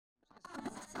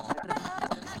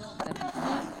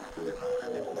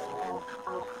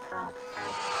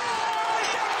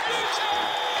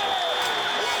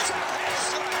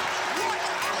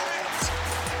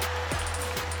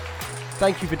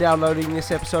Thank you for downloading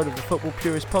this episode of the Football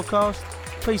Purist podcast.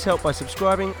 Please help by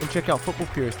subscribing and check out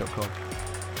footballpurist.com.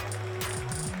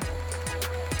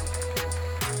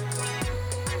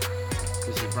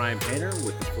 This is Brian Painter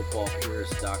with the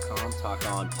footballpurist.com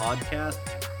Talk On podcast.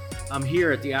 I'm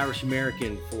here at the Irish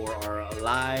American for our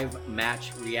live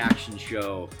match reaction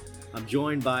show. I'm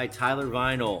joined by Tyler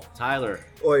Vinyl. Tyler.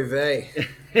 Oy vey.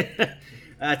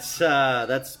 That's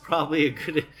probably a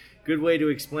good way to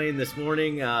explain this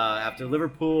morning. After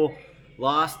Liverpool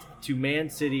lost to Man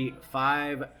City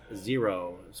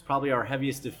 5-0. It's probably our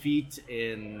heaviest defeat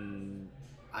in,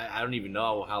 I don't even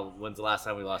know when's the last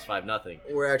time we lost 5-0.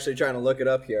 We're actually trying to look it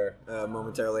up here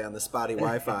momentarily on the spotty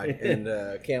Wi-Fi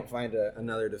and can't find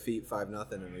another defeat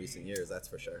 5-0 in recent years, that's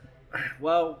for sure.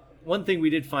 Well, one thing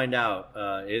we did find out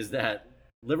is that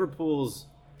Liverpool's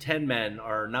 10 men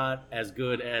are not as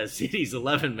good as City's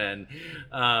 11 men,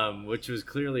 which was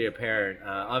clearly apparent.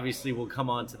 Obviously, we'll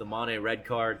come on to the Mane red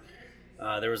card.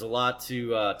 There was a lot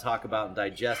to talk about and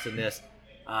digest in this.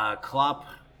 Klopp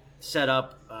set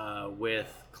up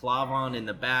with Klavan in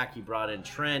the back. He brought in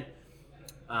Trent,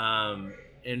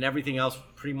 and everything else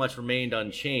pretty much remained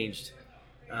unchanged.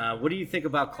 What do you think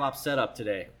about Klopp's setup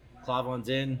today? Klavan's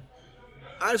in.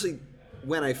 Honestly,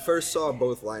 when I first saw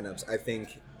both lineups, I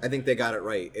think they got it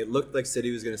right. It looked like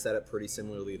City was going to set up pretty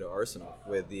similarly to Arsenal,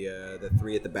 with the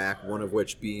three at the back, one of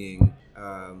which being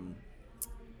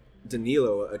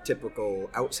Danilo, a typical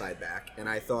outside back. And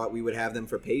I thought we would have them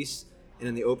for pace. And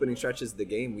in the opening stretches of the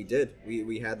game, we did.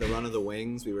 We had the run of the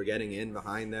wings. We were getting in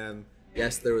behind them.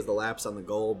 Yes, there was the lapse on the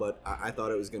goal, but I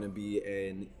thought it was going to be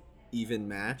an even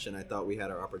match, and I thought we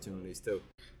had our opportunities too.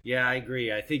 Yeah, I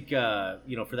agree. I think,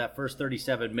 for that first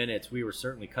 37 minutes, we were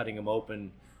certainly cutting them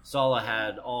open. Salah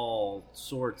had all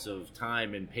sorts of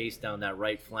time and pace down that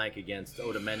right flank against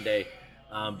Otamendi.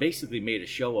 Basically made a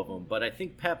show of him. But I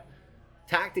think Pep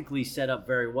tactically set up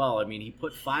very well. I mean, he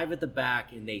put 5 at the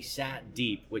back, and they sat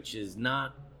deep, which is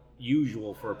not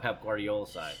usual for a Pep Guardiola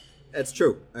side. That's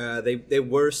true. They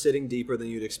were sitting deeper than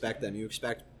you'd expect them. You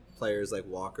expect players like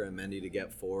Walker and Mendy to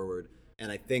get forward,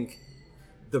 and I think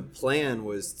the plan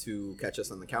was to catch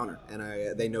us on the counter,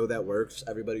 and they know that works.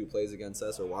 Everybody who plays against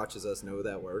us or watches us know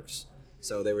that works.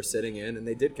 So they were sitting in, and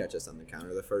they did catch us on the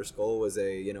counter. The first goal was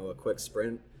a quick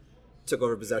sprint, took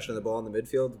over possession of the ball in the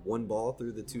midfield, one ball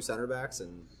through the 2 center backs,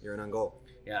 and you're in on goal.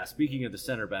 Yeah, speaking of the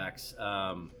center backs,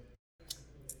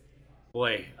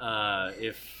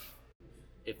 if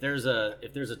there's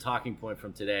a talking point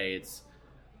from today, it's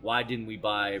why didn't we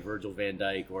buy Virgil van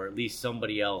Dijk or at least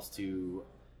somebody else to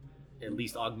at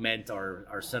least augment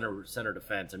our center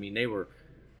defense? I mean, they were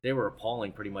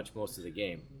appalling pretty much most of the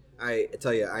game. I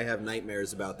tell you, I have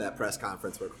nightmares about that press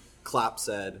conference where Klopp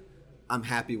said, "I'm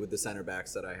happy with the center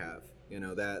backs that I have."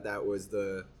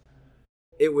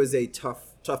 It was a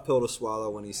tough pill to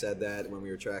swallow when he said that, when we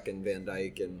were tracking Van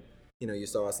Dijk, and you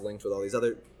saw us linked with all these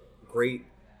other great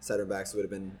center backs who would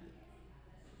have been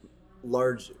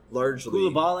largely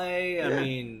Koulibaly, yeah. I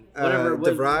mean, whatever.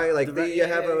 De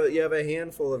Vrij, you have a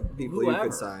handful of people whoever you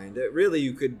could sign.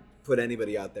 You could put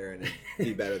anybody out there and it'd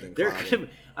be better than Klavan.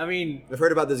 I've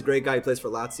heard about this great guy who plays for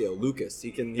Lazio, Lucas. He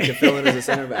can fill in as a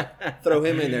center back. Throw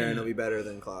him in there and he'll be better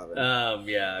than Klavan.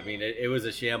 It was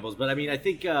a shambles. But I mean, I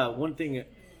think one thing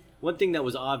that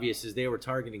was obvious is they were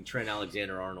targeting Trent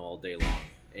Alexander-Arnold all day long,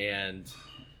 and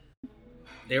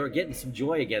they were getting some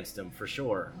joy against him for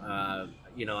sure.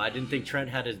 I didn't think Trent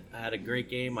had a great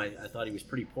game. I thought he was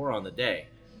pretty poor on the day.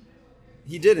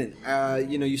 He didn't.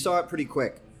 You saw it pretty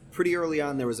quick. Pretty early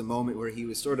on, there was a moment where he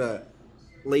was sort of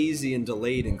lazy and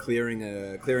delayed in clearing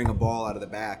a ball out of the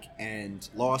back and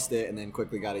lost it, and then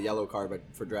quickly got a yellow card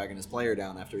for dragging his player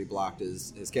down after he blocked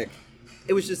his kick.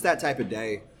 It was just that type of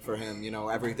day for him.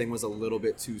 Everything was a little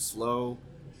bit too slow,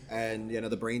 and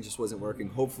the brain just wasn't working.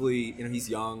 Hopefully, he's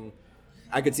young.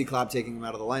 I could see Klopp taking him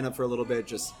out of the lineup for a little bit,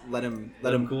 just let him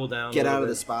cool down, get out of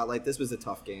the spotlight. This was a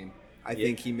tough game. I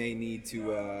think he may need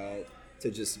to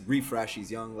just refresh.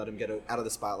 He's young. Let him get out of the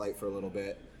spotlight for a little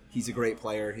bit. He's a great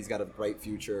player. He's got a bright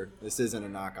future. This isn't a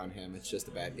knock on him. It's just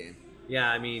a bad game. Yeah,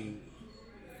 I mean,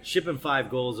 shipping 5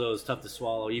 goals, though, is tough to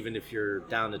swallow, even if you're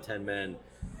down to 10 men.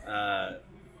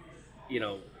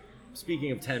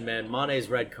 Speaking of 10 men, Mane's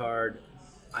red card,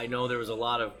 I know there was a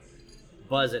lot of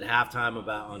buzz at halftime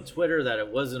on Twitter that it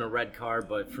wasn't a red card,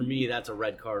 but for me, that's a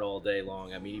red card all day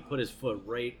long. I mean, he put his foot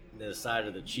right in the side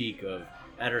of the cheek of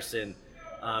Ederson.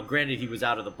 Granted, he was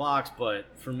out of the box, but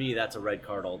for me, that's a red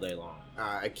card all day long.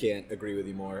 I can't agree with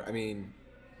you more. I mean,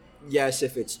 yes,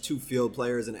 if it's 2 field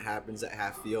players and it happens at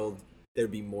half field, there'd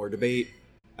be more debate.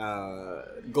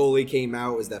 Goalie came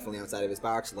out, was definitely outside of his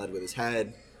box, led with his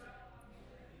head.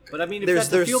 But I mean, if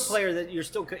that's a field player, that you're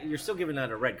still giving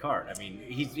that a red card. I mean,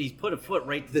 he's put a foot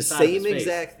right to the side of his face. The same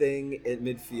exact thing at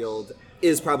midfield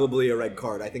is probably a red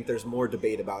card. I think there's more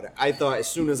debate about it. I thought as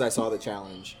soon as I saw the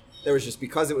challenge, there was just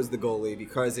because it was the goalie,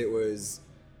 because it was,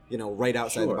 right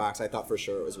outside the box. I thought for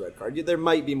sure it was a red card. There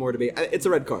might be more debate. It's a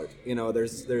red card.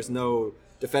 There's no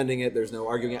defending it. There's no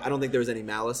arguing it. I don't think there was any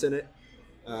malice in it.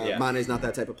 Mane's not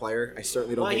that type of player. I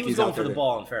certainly don't think he was going for the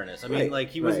ball, in fairness. I mean,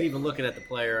 he wasn't even looking at the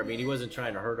player. I mean, he wasn't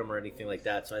trying to hurt him or anything like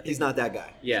that. So I think he's not that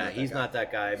guy. Yeah, he's not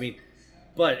that guy. I mean,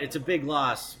 but it's a big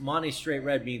loss. Mane's straight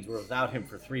red means we're without him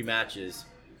for 3 matches.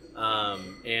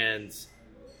 Those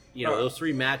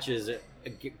 3 matches,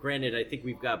 granted, I think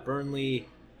we've got Burnley,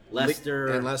 Leicester.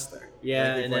 And Leicester.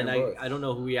 Yeah, and then I don't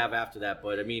know who we have after that.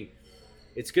 But, I mean,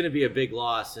 it's going to be a big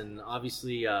loss, and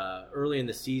obviously early in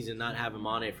the season, not having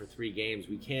Mane for 3 games,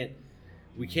 we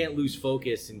can't lose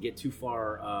focus and get too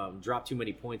far, drop too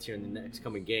many points here in the next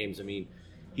coming games. I mean,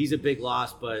 he's a big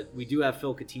loss, but we do have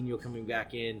Phil Coutinho coming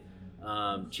back in.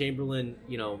 Chamberlain,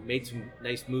 made some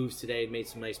nice moves today, made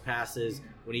some nice passes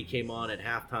when he came on at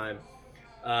halftime.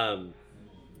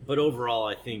 But overall,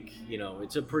 I think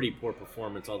it's a pretty poor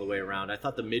performance all the way around. I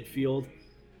thought the midfield.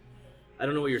 I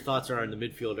don't know what your thoughts are on the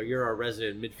midfielder. You're our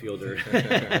resident midfielder.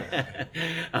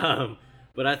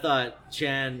 But I thought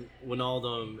Chan,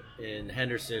 Wijnaldum, and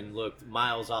Henderson looked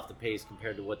miles off the pace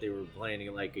compared to what they were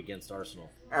playing like against Arsenal.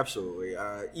 Absolutely.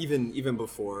 Even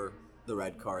before the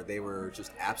red card, they were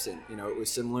just absent. It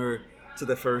was similar to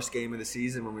the first game of the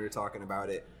season when we were talking about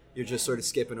it. You're just sort of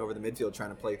skipping over the midfield, trying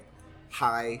to play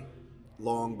high,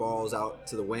 long balls out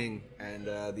to the wing, and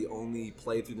the only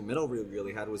play through the middle we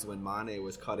really had was when Mane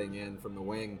was cutting in from the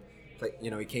wing.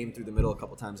 He came through the middle a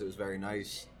couple times. It was very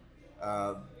nice.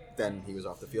 Then he was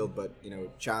off the field, but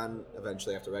Chan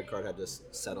eventually after red card had to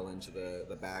settle into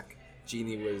the back.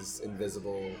 Genie was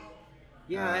invisible.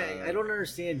 Yeah, I don't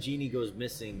understand. Genie goes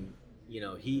missing.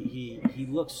 He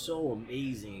looks so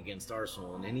amazing against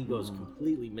Arsenal, and then he goes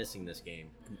completely missing this game.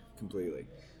 Completely.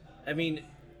 I mean.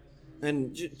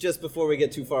 And just before we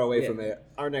get too far away from it,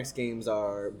 our next games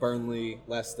are Burnley,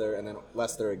 Leicester, and then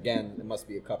Leicester again. It must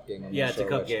be a cup game. It's a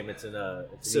cup game. It's an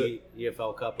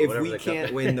EFL Cup. Or if we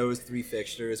can't win those 3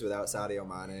 fixtures without Sadio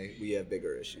Mane, we have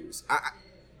bigger issues.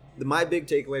 My big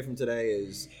takeaway from today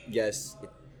is, yes,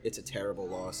 it's a terrible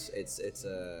loss. It's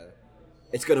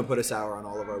going to put a sour on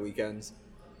all of our weekends.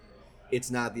 It's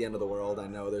not the end of the world. I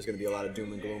know there's going to be a lot of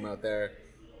doom and gloom out there.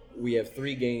 We have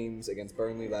 3 games against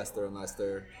Burnley, Leicester, and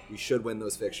Leicester. We should win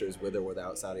those fixtures with or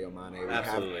without Sadio Mane.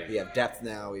 We have depth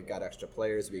now. We've got extra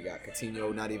players. We got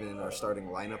Coutinho not even in our starting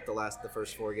lineup the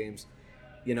first 4 games.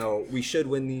 We should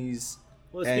win these.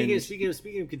 Well, speaking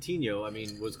of Coutinho, I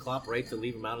mean, was Klopp right to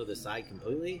leave him out of the side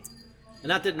completely? And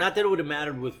not that it would have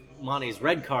mattered with Mane's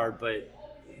red card, but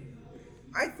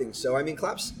I think so. I mean,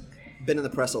 Klopp's been in the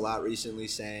press a lot recently,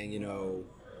 saying,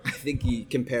 I think he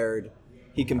compared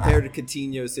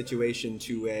Coutinho's situation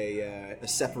to a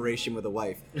separation with a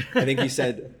wife. I think he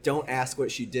said, don't ask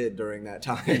what she did during that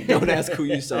time. Don't ask who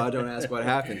you saw. Don't ask what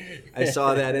happened. I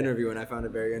saw that interview, and I found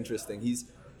it very interesting.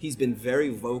 He's been very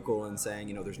vocal in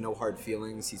saying, there's no hard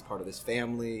feelings. He's part of this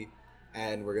family,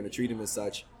 and we're going to treat him as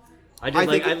such. I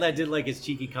did like his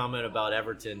cheeky comment about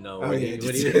Everton, though, when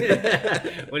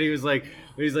he was like,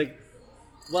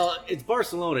 well, it's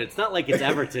Barcelona. It's not like it's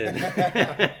Everton.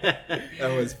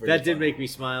 That did make me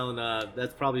smile, and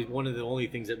that's probably one of the only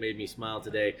things that made me smile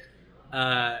today.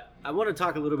 I want to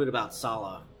talk a little bit about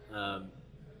Salah.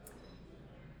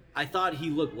 I thought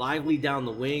he looked lively down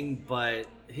the wing, but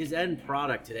his end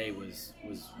product today was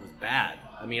bad.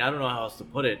 I mean, I don't know how else to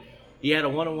put it. He had a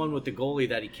one-on-one with the goalie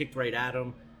that he kicked right at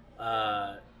him.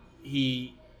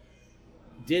 He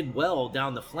did well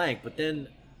down the flank, but then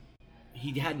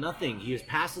he had nothing. His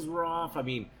passes were off. I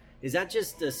mean, is that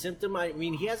just a symptom? I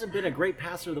mean, he hasn't been a great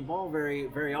passer of the ball very,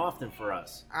 very often for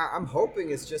us. I'm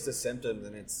hoping it's just a symptom,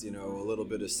 and it's a little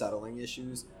bit of settling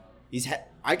issues.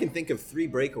 I can think of 3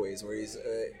 breakaways where he's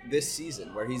this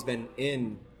season where he's been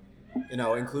in.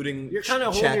 Including you're kind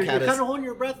of holding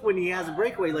your breath when he has a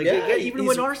breakaway. Even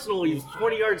when Arsenal, he's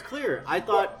 20 yards clear. I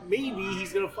thought maybe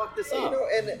he's gonna fuck this up.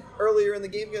 And earlier in the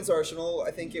game against Arsenal,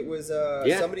 I think it was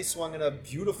somebody swung in a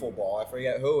beautiful ball. I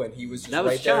forget who, and he was just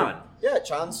right there. That was Chan. Yeah,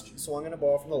 Chan swung in a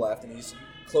ball from the left, and he's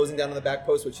closing down on the back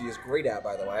post, which he is great at,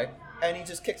 by the way. And he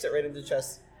just kicks it right into the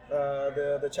chest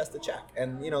to check.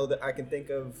 And that I can think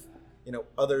of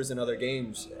others in other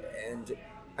games, and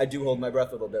I do hold my breath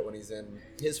a little bit when he's in.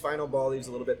 His final ball leaves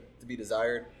a little bit to be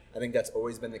desired. I think that's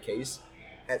always been the case.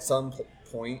 At some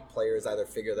point, players either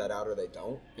figure that out or they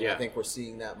don't. Yeah. I think we're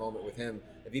seeing that moment with him.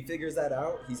 If he figures that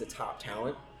out, he's a top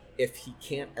talent. If he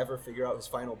can't ever figure out his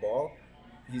final ball,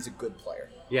 he's a good player.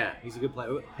 Yeah, he's a good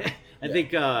player. I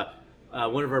think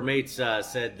one of our mates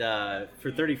said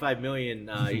for $35 million,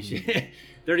 you should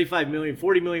 35 million,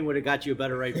 40 million would have got you a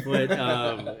better right foot,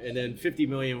 and then 50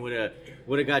 million would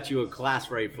have got you a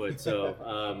class right foot. So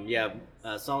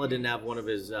Salah didn't have one of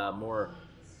his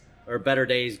better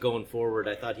days going forward.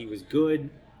 I thought he was good.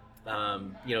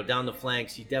 Down the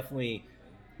flanks, he definitely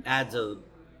adds a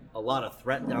lot of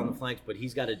threat down the flanks, but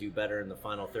he's got to do better in the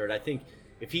final third. I think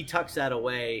if he tucks that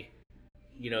away,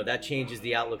 that changes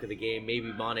the outlook of the game.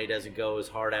 Maybe Mane doesn't go as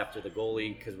hard after the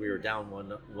goalie because we were down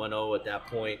 1-0 at that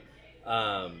point.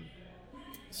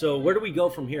 So where do we go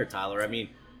from here, Tyler? I mean,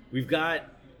 we've got,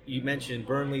 you mentioned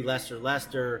Burnley,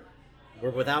 Leicester.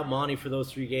 We're without Mane for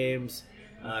those 3 games.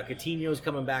 Coutinho's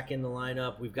coming back in the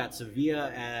lineup. We've got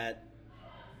Sevilla at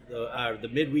the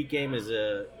midweek game is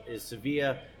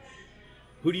Sevilla.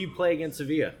 Who do you play against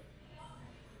Sevilla?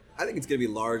 I think it's going to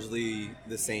be largely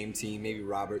the same team. Maybe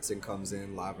Robertson comes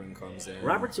in, Lovren comes in.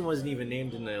 Robertson wasn't even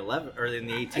named in the 11 or in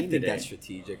the 18 today. I think that's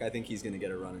strategic. I think he's going to get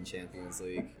a run in Champions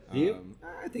League. Do you?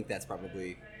 I think that's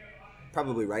probably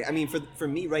right. I mean, for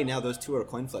me right now, those two are a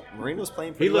coin flip. Moreno's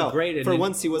playing pretty well. He looked great. For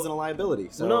once, he wasn't a liability.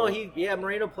 So. No,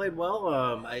 Moreno played well.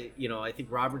 I think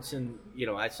Robertson.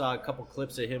 I saw a couple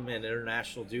clips of him in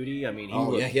international duty. I mean,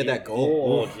 he had that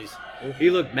goal. He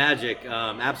looked magic.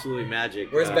 Absolutely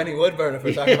magic. Where's Benny Woodburn if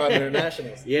we're talking about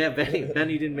internationals? Yeah,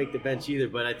 Benny didn't make the bench either.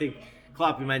 But I think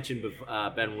Klopp mentioned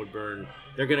Ben Woodburn.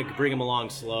 They're going to bring him along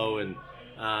slow and.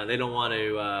 They don't want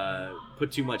to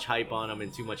put too much hype on him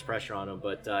and too much pressure on him,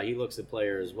 but he looks a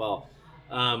player as well.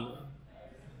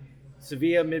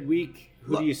 Sevilla midweek,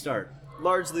 who do you start?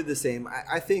 Largely the same.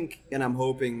 I think, and I'm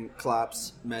hoping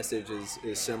Klopp's message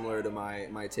is similar to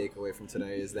my takeaway from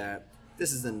today, is that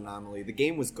this is an anomaly. The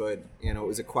game was good. It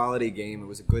was a quality game. It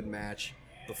was a good match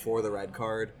before the red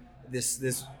card. This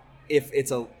if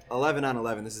it's a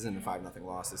 11-on-11, this isn't a 5-0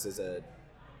 loss. This is a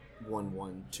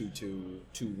 1-1, 2-2,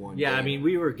 2-1. Yeah, game. I mean,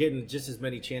 we were getting just as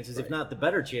many chances, if not the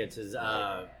better chances,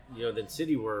 than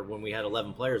City were when we had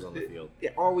 11 players on the field. Yeah,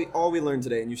 all we learned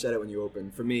today, and you said it when you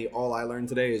opened. For me, all I learned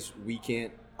today is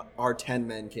our 10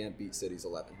 men can't beat City's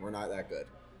 11. We're not that good.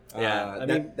 Yeah,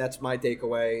 that's my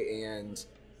takeaway.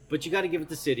 But you got to give it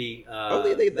to City.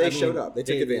 They showed up. They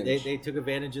took advantage. They took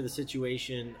advantage of the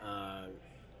situation.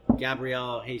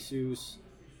 Gabriel Jesus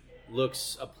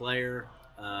looks a player.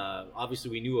 Obviously,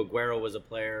 we knew Aguero was a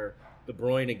player. De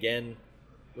Bruyne again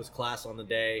was class on the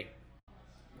day.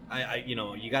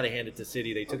 You got to hand it to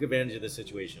City. They took advantage of the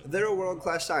situation. They're a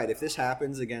world-class side. If this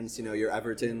happens against your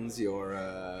Evertons,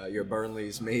 your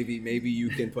Burnleys, maybe you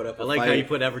can put up a I like fight. How you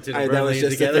put Everton and Burnley together. That was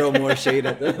just together. to throw more shade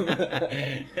at them.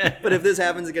 But if this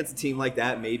happens against a team like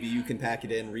that, maybe you can pack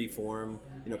it in, reform,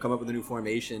 come up with a new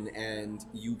formation, and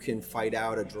you can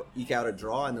eke out a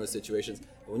draw in those situations.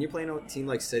 But when you're playing a team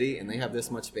like City and they have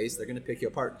this much space, they're going to pick you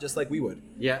apart just like we would.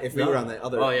 Yeah, if we were on the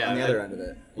other end of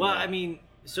it. Well, I mean.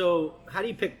 So how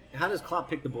does Klopp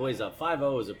pick the boys up?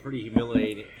 5-0 is a pretty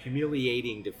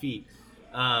humiliating defeat.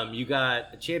 You got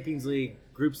a Champions League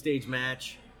group stage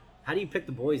match. How do you pick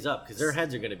the boys up? Because their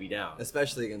heads are going to be down,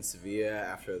 especially against Sevilla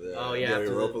after the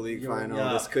Europa League final.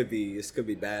 Yeah. This could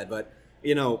be bad, but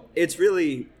it's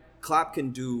really Klopp can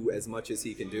do as much as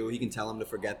he can do. He can tell them to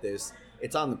forget this.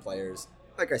 It's on the players.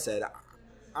 Like I said,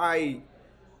 I'm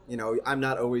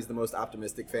not always the most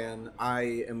optimistic fan.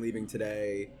 I am leaving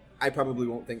today. I probably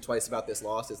won't think twice about this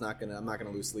loss. I'm not gonna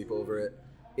lose sleep over it.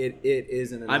 It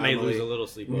is an anomaly. I may lose a little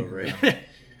sleep over it.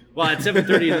 Well, at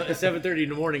 7:30 in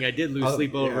the morning, I did lose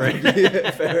sleep over it. Yeah,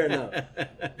 fair enough.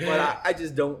 But I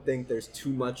just don't think there's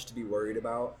too much to be worried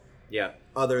about. Yeah.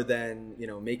 Other than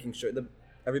making sure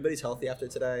everybody's healthy after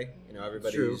today.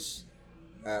 Everybody's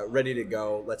ready to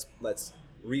go. Let's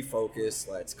refocus.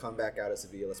 Let's come back out of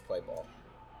Sevilla. Let's play ball.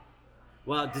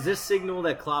 Well, does this signal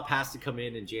that Klopp has to come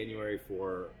in January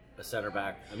for a center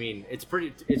back? I mean, it's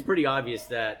pretty obvious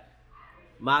that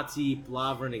Matip,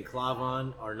 Lovren, and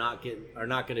Klavan are not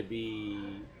going to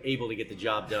be able to get the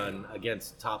job done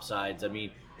against top sides. I mean,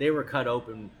 they were cut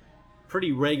open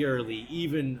pretty regularly,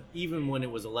 even when it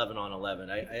was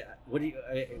 11-on-11. We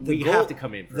have to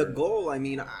come in for the goal. I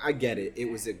mean, I get it.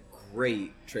 It was a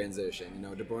great transition.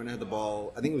 De Bruyne had the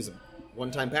ball. I think it was a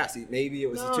one-time pass. Maybe it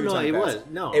was a two-time pass.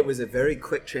 It was a very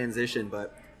quick transition,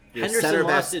 but Henderson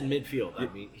lost in midfield. I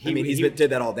mean, he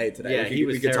did that all day today. Yeah,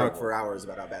 we could talk for hours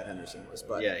about how bad Henderson was.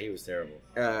 But yeah, he was terrible.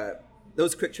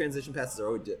 Those quick transition passes are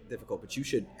always difficult, but you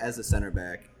should, as a center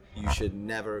back, you should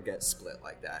never get split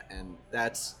like that, and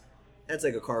that's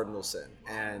like a cardinal sin.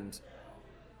 And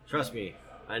trust me,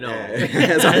 I know.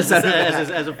 As our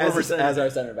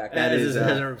center back,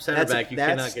 you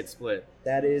cannot get split.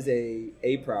 That is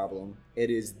a problem. It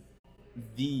is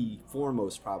the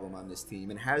foremost problem on this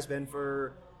team and has been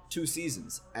for 2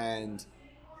 seasons. And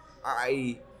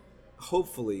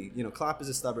hopefully, Klopp is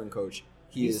a stubborn coach.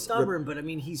 He's stubborn, but I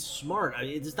mean, he's smart. I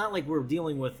mean, it's not like we're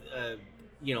dealing with, a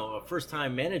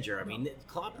first-time manager. I mean,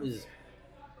 Klopp is,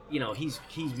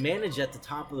 he's managed at the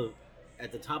top of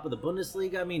the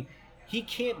Bundesliga. I mean, he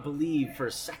can't believe for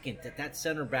a second that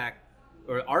center back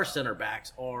or our center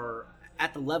backs are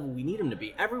at the level we need them to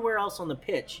be. Everywhere else on the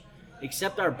pitch,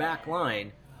 except our back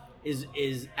line,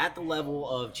 is at the level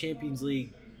of Champions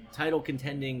League title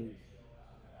contending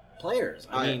players.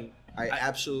 I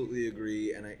absolutely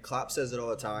agree, and Klopp says it all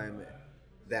the time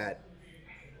that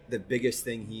the biggest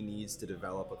thing he needs to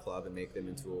develop a club and make them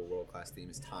into a world-class team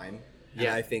is time. And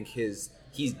I think he's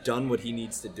done what he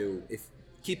needs to do. If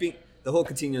keeping the whole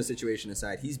Coutinho situation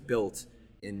aside, he's built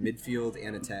in midfield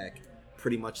and attack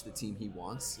pretty much the team he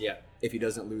wants. Yeah. If he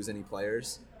doesn't lose any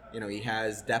players. He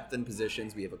has depth in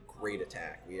positions. We have a great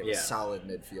attack. We have a solid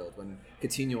midfield. When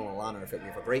Coutinho and Lallana are fit, we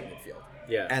have a great midfield.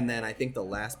 Yeah. And then I think the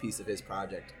last piece of his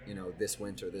project, this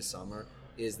winter, this summer,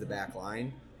 is the back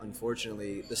line.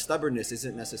 Unfortunately, the stubbornness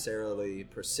isn't necessarily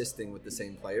persisting with the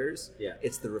same players. Yeah.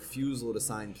 It's the refusal to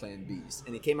sign Plan Bs.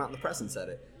 And he came out in the press and said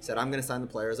it. He said, I'm going to sign the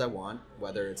players I want,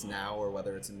 whether it's now or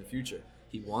whether it's in the future.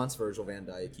 He wants Virgil van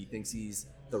Dijk. He thinks he's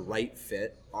the right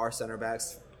fit. Our center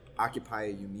backs occupy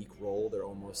a unique role. They're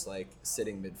almost like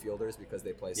sitting midfielders because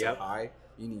they play so high.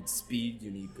 You need speed, you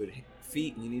need good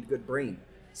feet, and you need good brain.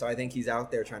 So I think he's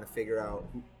out there trying to figure out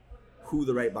who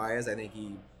the right buy is. I think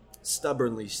he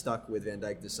stubbornly stuck with Van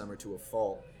Dijk this summer to a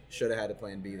fault. Should have had a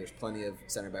Plan B. There's plenty of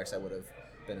center backs that would have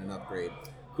been an upgrade.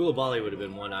 Koulibaly would have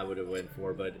been one I would have went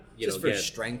for, but for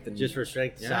strength,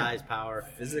 size, power,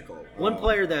 physical. One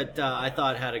player that I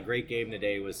thought had a great game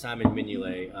today was Simon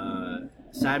Mignolet.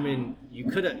 Simon, you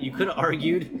could have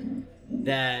argued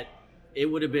that it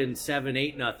would have been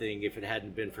 7-8-0 if it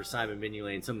hadn't been for Simon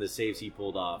Mignolet and some of the saves he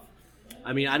pulled off.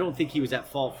 I mean, I don't think he was at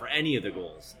fault for any of the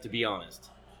goals, to be honest.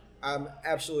 I'm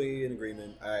absolutely in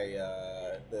agreement.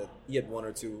 He had one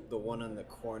or two. The one on the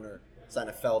corner kind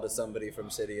of fell to somebody from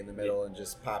City in the middle and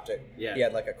just popped it. Yeah. He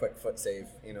had like a quick foot save.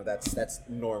 That's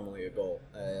normally a goal,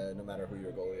 no matter who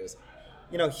your goalie is.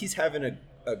 He's having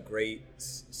a great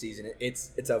season.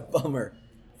 It's a bummer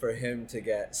for him to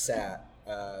get sat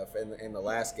in the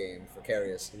last game for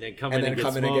Karius, and then come in and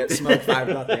get smoked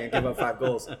 5-0 and give up 5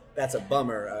 goals. That's a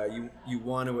bummer. You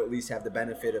want to at least have the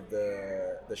benefit of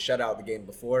the shutout the game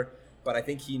before, but I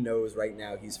think he knows right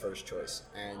now he's first choice,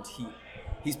 and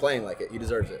he's playing like it. He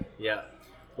deserves it. Yeah.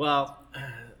 Well,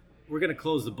 we're going to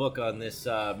close the book on this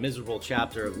miserable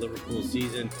chapter of Liverpool's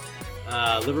season.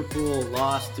 Liverpool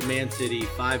lost to Man City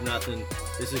 5-0.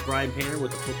 This is Brian Painter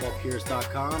with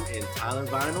thefootballpurist.com and Tyler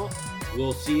Vinyl.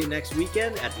 We'll see you next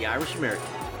weekend at the Irish American.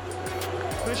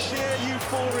 The sheer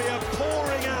euphoria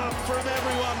pouring out from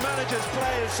everyone, managers,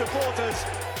 players, supporters.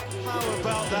 How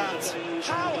about that?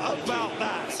 How about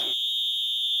that?